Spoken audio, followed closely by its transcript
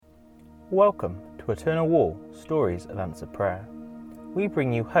Welcome to Eternal Wall, Stories of Answered Prayer. We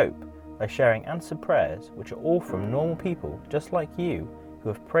bring you hope by sharing answered prayers which are all from normal people just like you who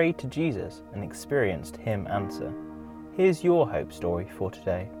have prayed to Jesus and experienced Him answer. Here's your hope story for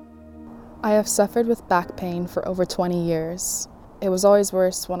today. I have suffered with back pain for over 20 years. It was always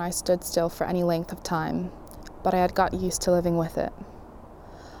worse when I stood still for any length of time, but I had got used to living with it.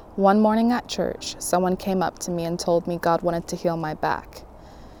 One morning at church, someone came up to me and told me God wanted to heal my back.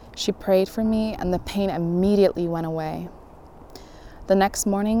 She prayed for me and the pain immediately went away. The next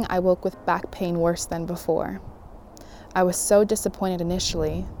morning, I woke with back pain worse than before. I was so disappointed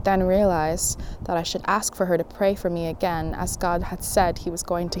initially, then realized that I should ask for her to pray for me again, as God had said He was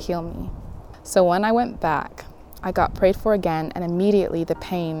going to heal me. So when I went back, I got prayed for again and immediately the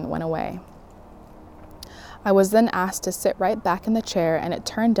pain went away. I was then asked to sit right back in the chair, and it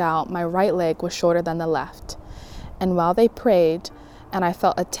turned out my right leg was shorter than the left. And while they prayed, and I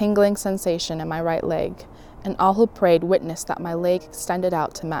felt a tingling sensation in my right leg, and all who prayed witnessed that my leg extended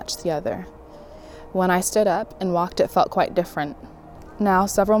out to match the other. When I stood up and walked, it felt quite different. Now,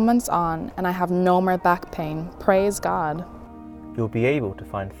 several months on, and I have no more back pain. Praise God. You'll be able to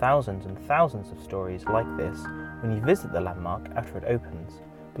find thousands and thousands of stories like this when you visit the landmark after it opens,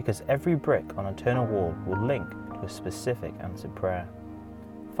 because every brick on Eternal Wall will link to a specific answered prayer.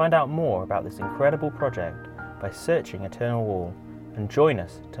 Find out more about this incredible project by searching Eternal Wall, and join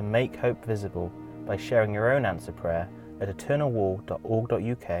us to make hope visible by sharing your own answer prayer at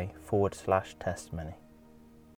eternalwall.org.uk/testimony.